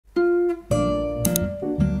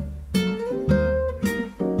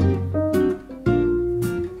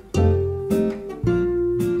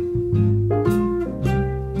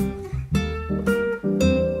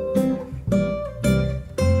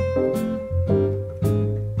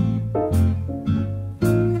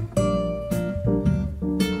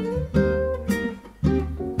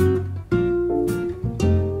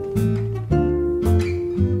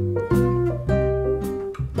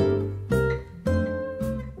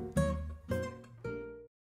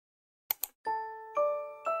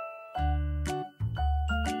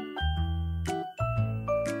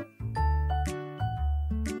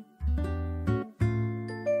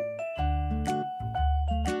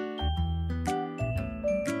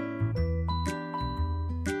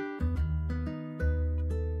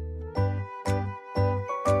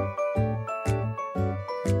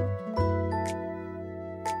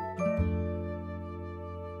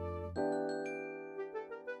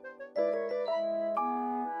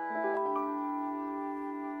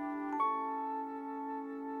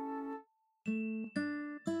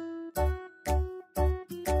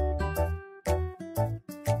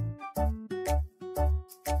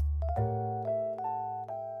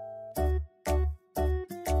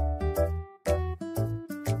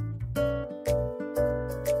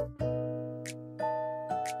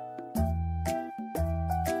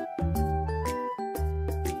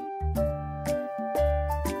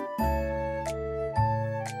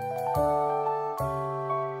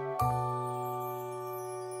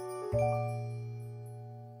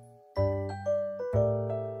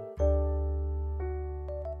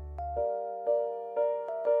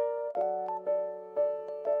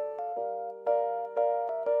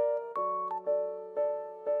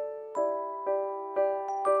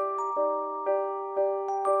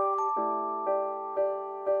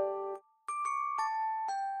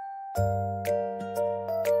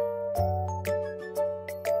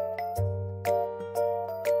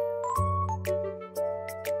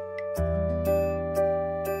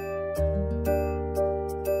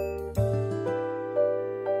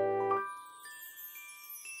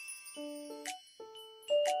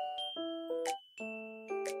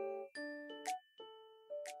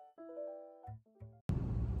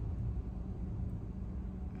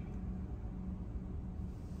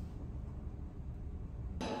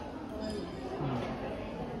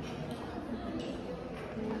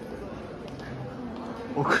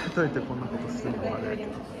遅れといてこんなことするのはあれやけ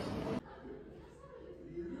ど。す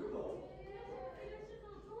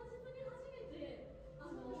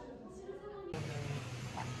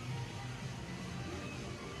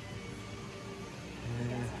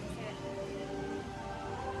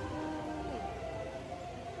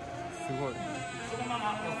ごい。そのま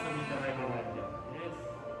まお進みいただいて大丈夫で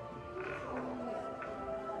す。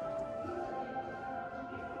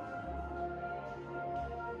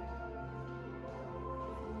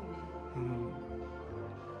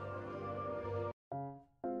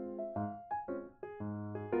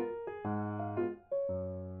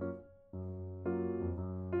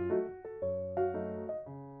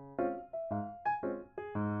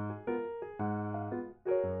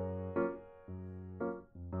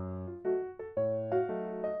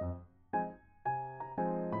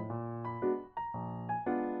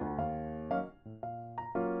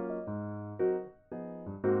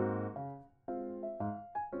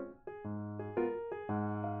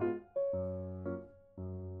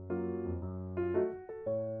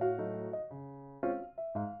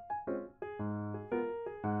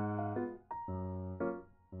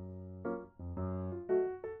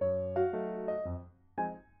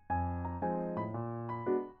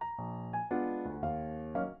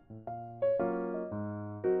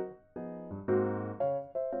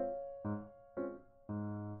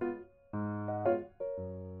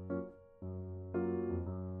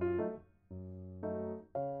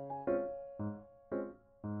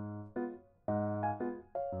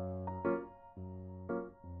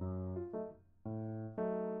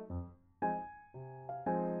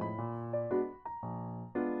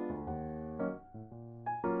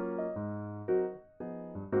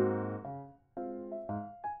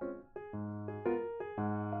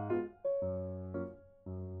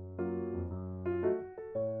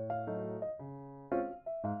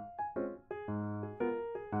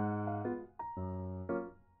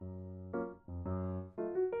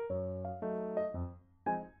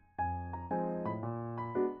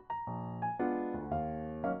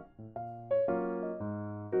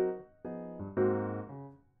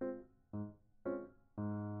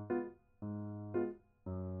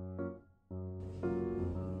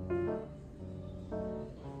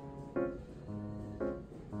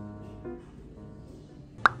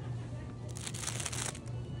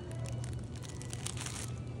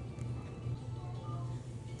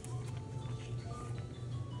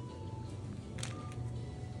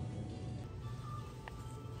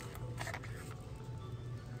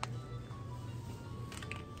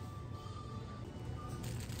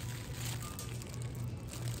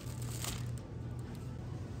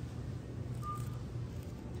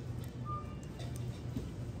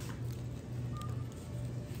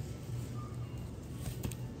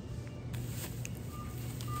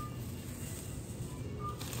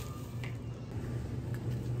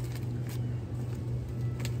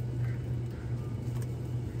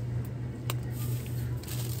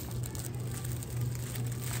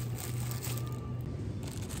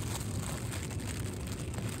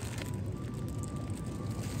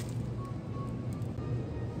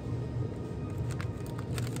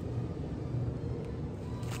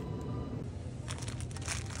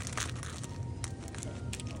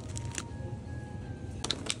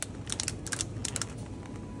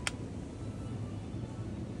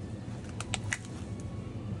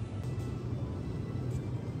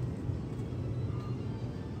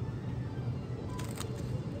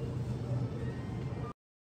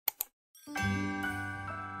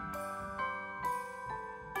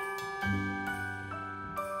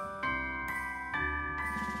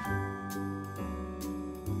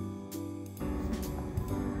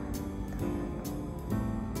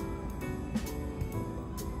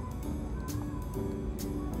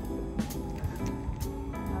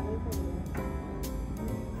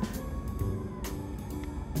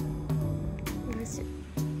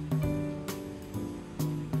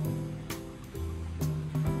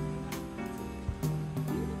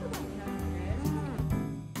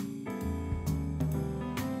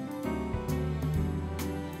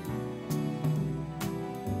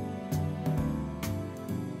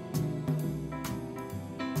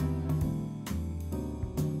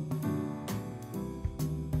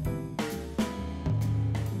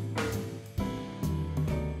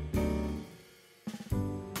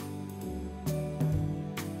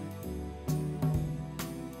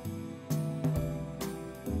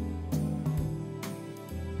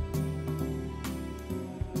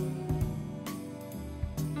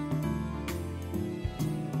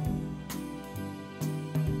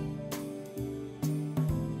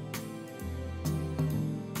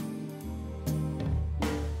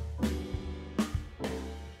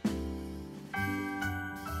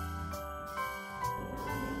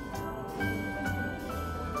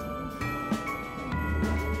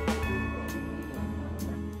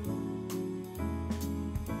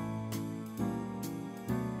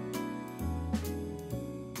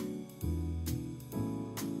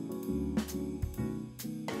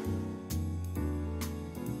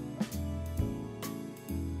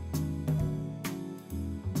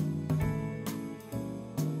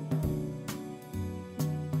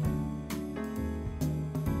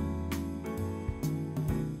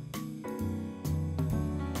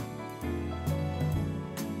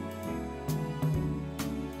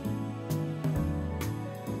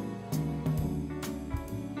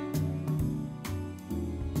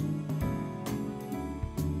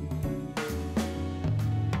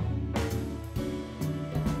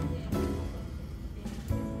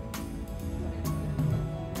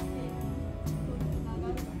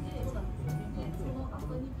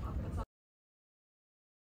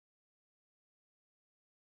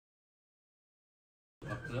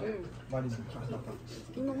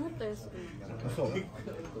今もっと安くなる。そう。8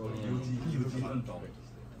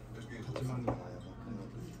万ぐらい。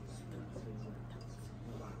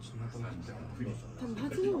多分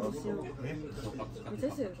8万ですよ。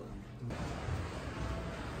ですよ。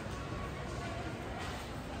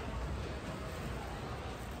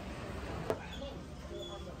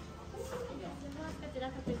こちら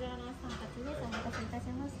特上の三角です。お待たせいたし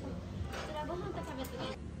ました。こちらご飯とキャベツで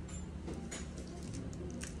す。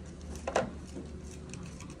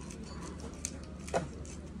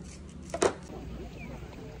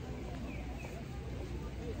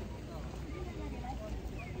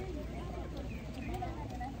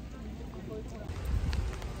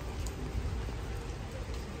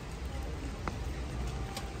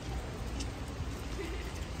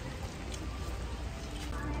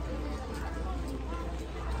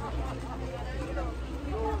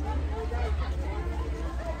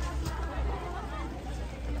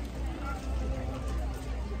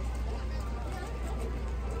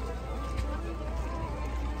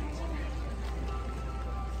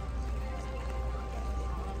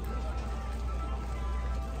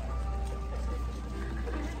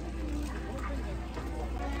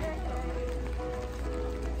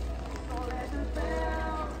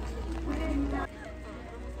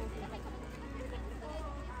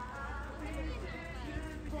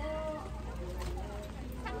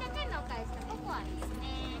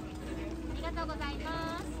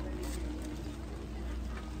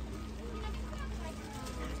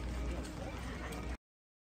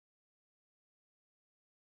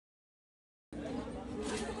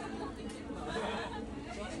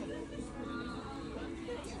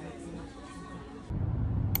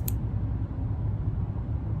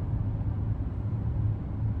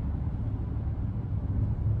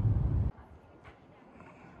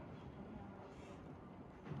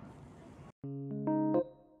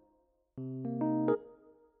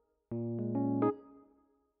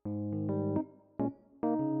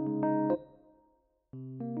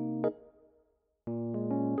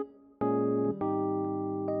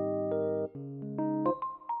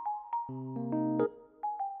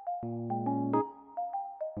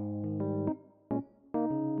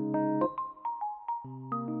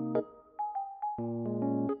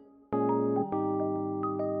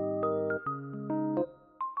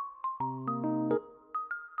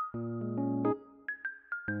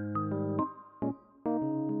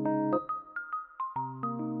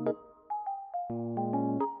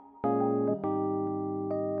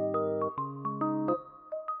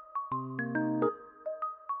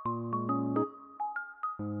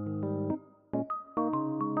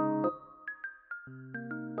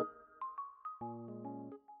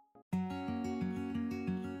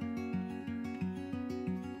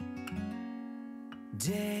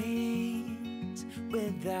Days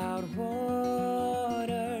without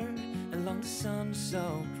water along the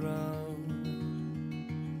sun-soaked road.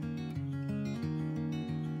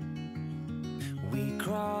 We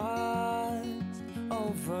crossed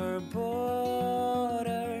over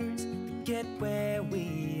borders to get where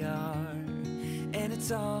we are, and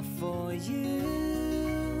it's all for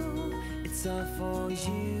you. It's all for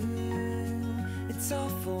you. It's all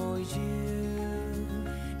for you.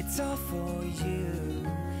 It's all for you.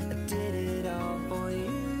 I did it all for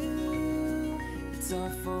you. It's all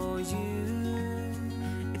for you.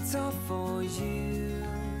 It's all for you.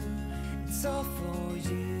 It's all for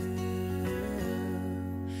you.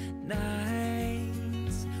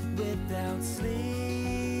 Nights without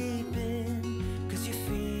sleeping 'cause you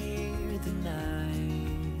fear the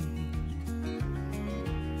night,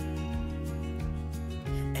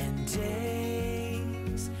 and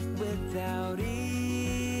days without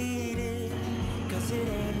eating 'cause it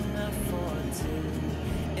ain't enough for two,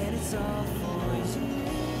 and it's all for you.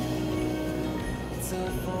 It's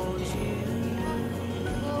all for you.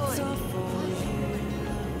 It's all for you.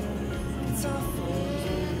 It's all for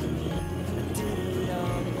you. I did it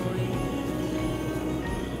all for you.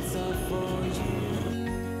 It's all for you.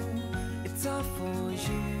 It's all for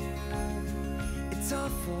you. It's all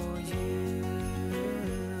for you.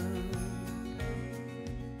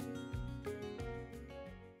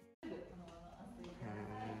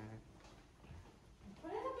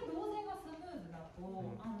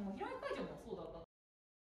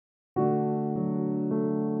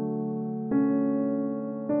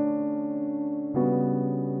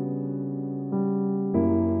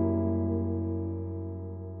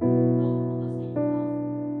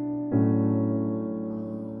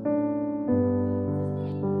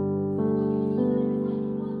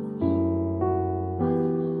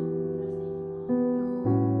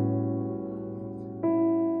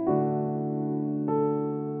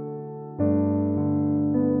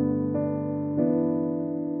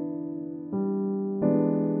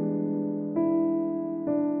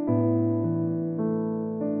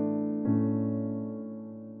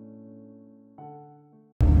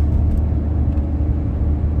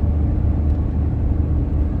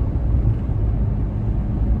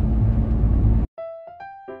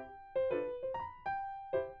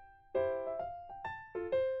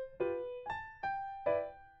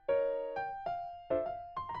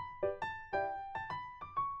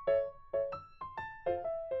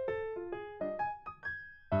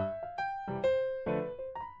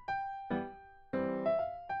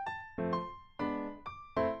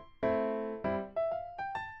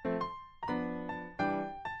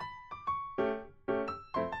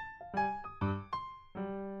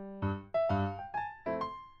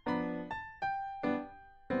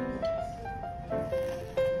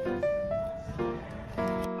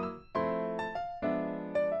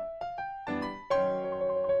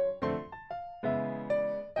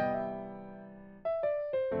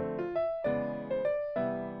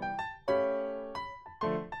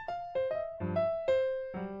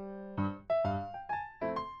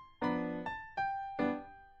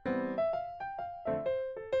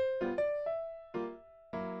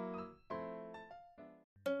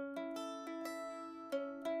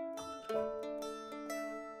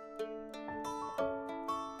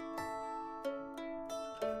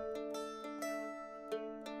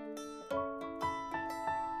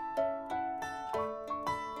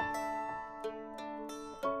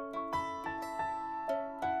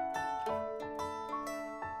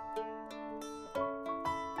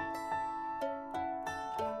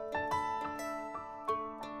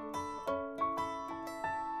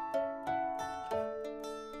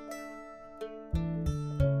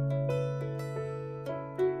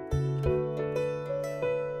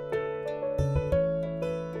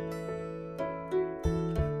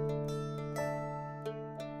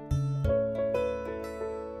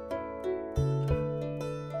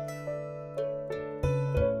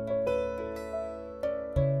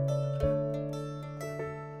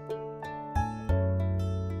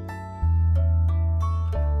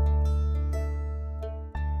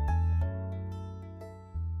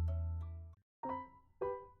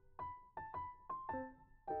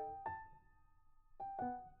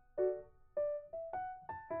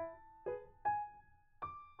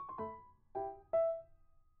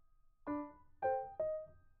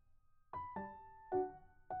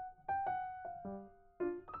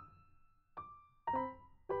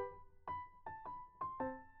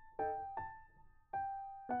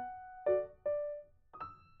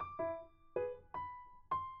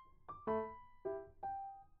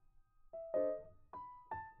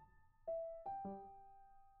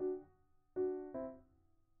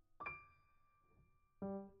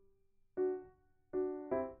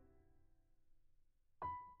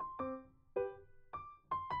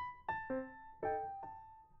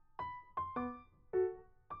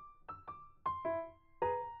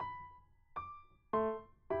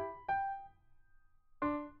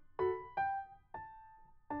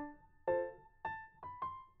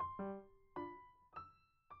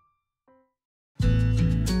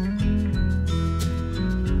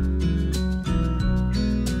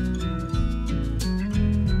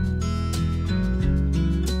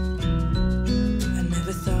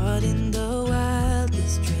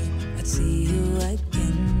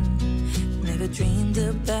 Dreamed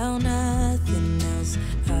about nothing else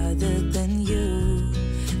other than you.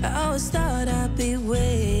 I always thought I'd be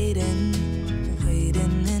waiting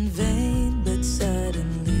in vain, but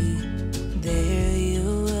suddenly there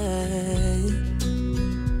you were.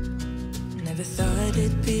 Never thought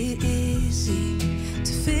it'd be easy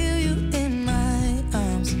to feel you in my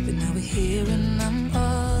arms, but now we're here and I'm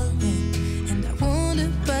all in, and I wonder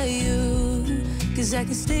about you, 'cause I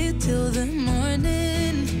can stay till the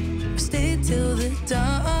morning, stay till the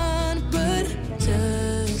dawn, but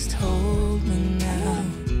just hold me now.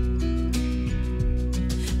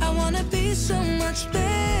 I wanna be so much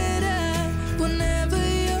better whenever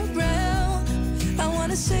you're around. I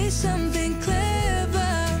wanna say something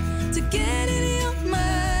clever to get in your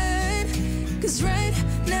mind, 'cause right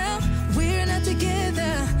now we're not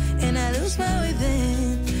together and I lose my way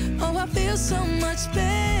then. Oh, I feel so much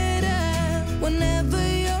better whenever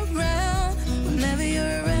you're around, whenever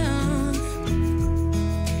you're around.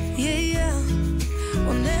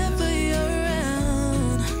 Whenever you're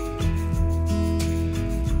around,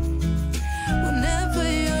 whenever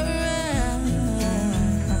you're around.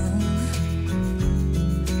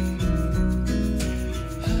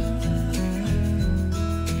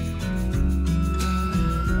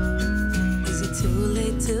 Is it too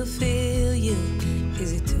late to feel you?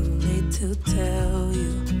 Is it too late to tell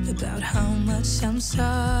you about how much I'm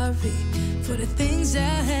sorry for the things I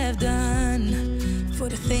have done, for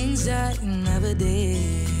the things I never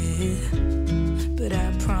did? But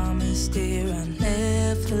I promise, dear, I'll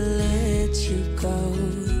never let you go.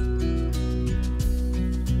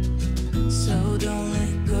 So don't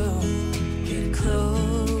let go, get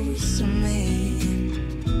close to me.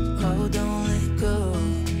 Oh, don't let go,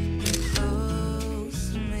 get close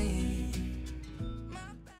to me.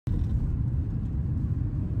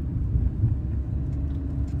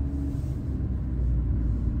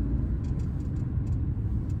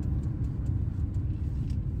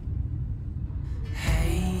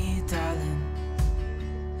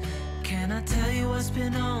 Can I tell you what's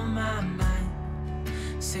been on my mind?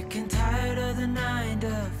 Sick and tired of the 9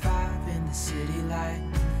 to 5 in the city light.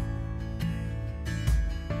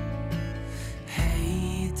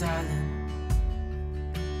 Hey, darling,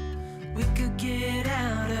 we could get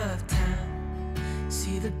out of town,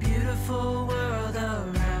 see the beautiful world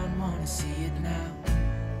around, wanna see it now.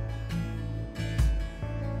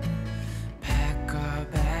 Pack our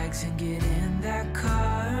bags and get in that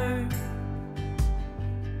car,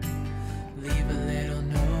 leave a little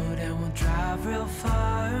note and we'll drive real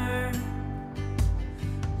far.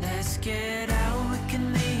 Let's get out, we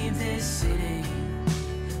can leave this city.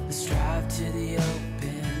 Let's drive to the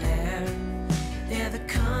open air. Yeah, the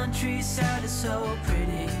countryside is so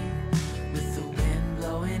pretty.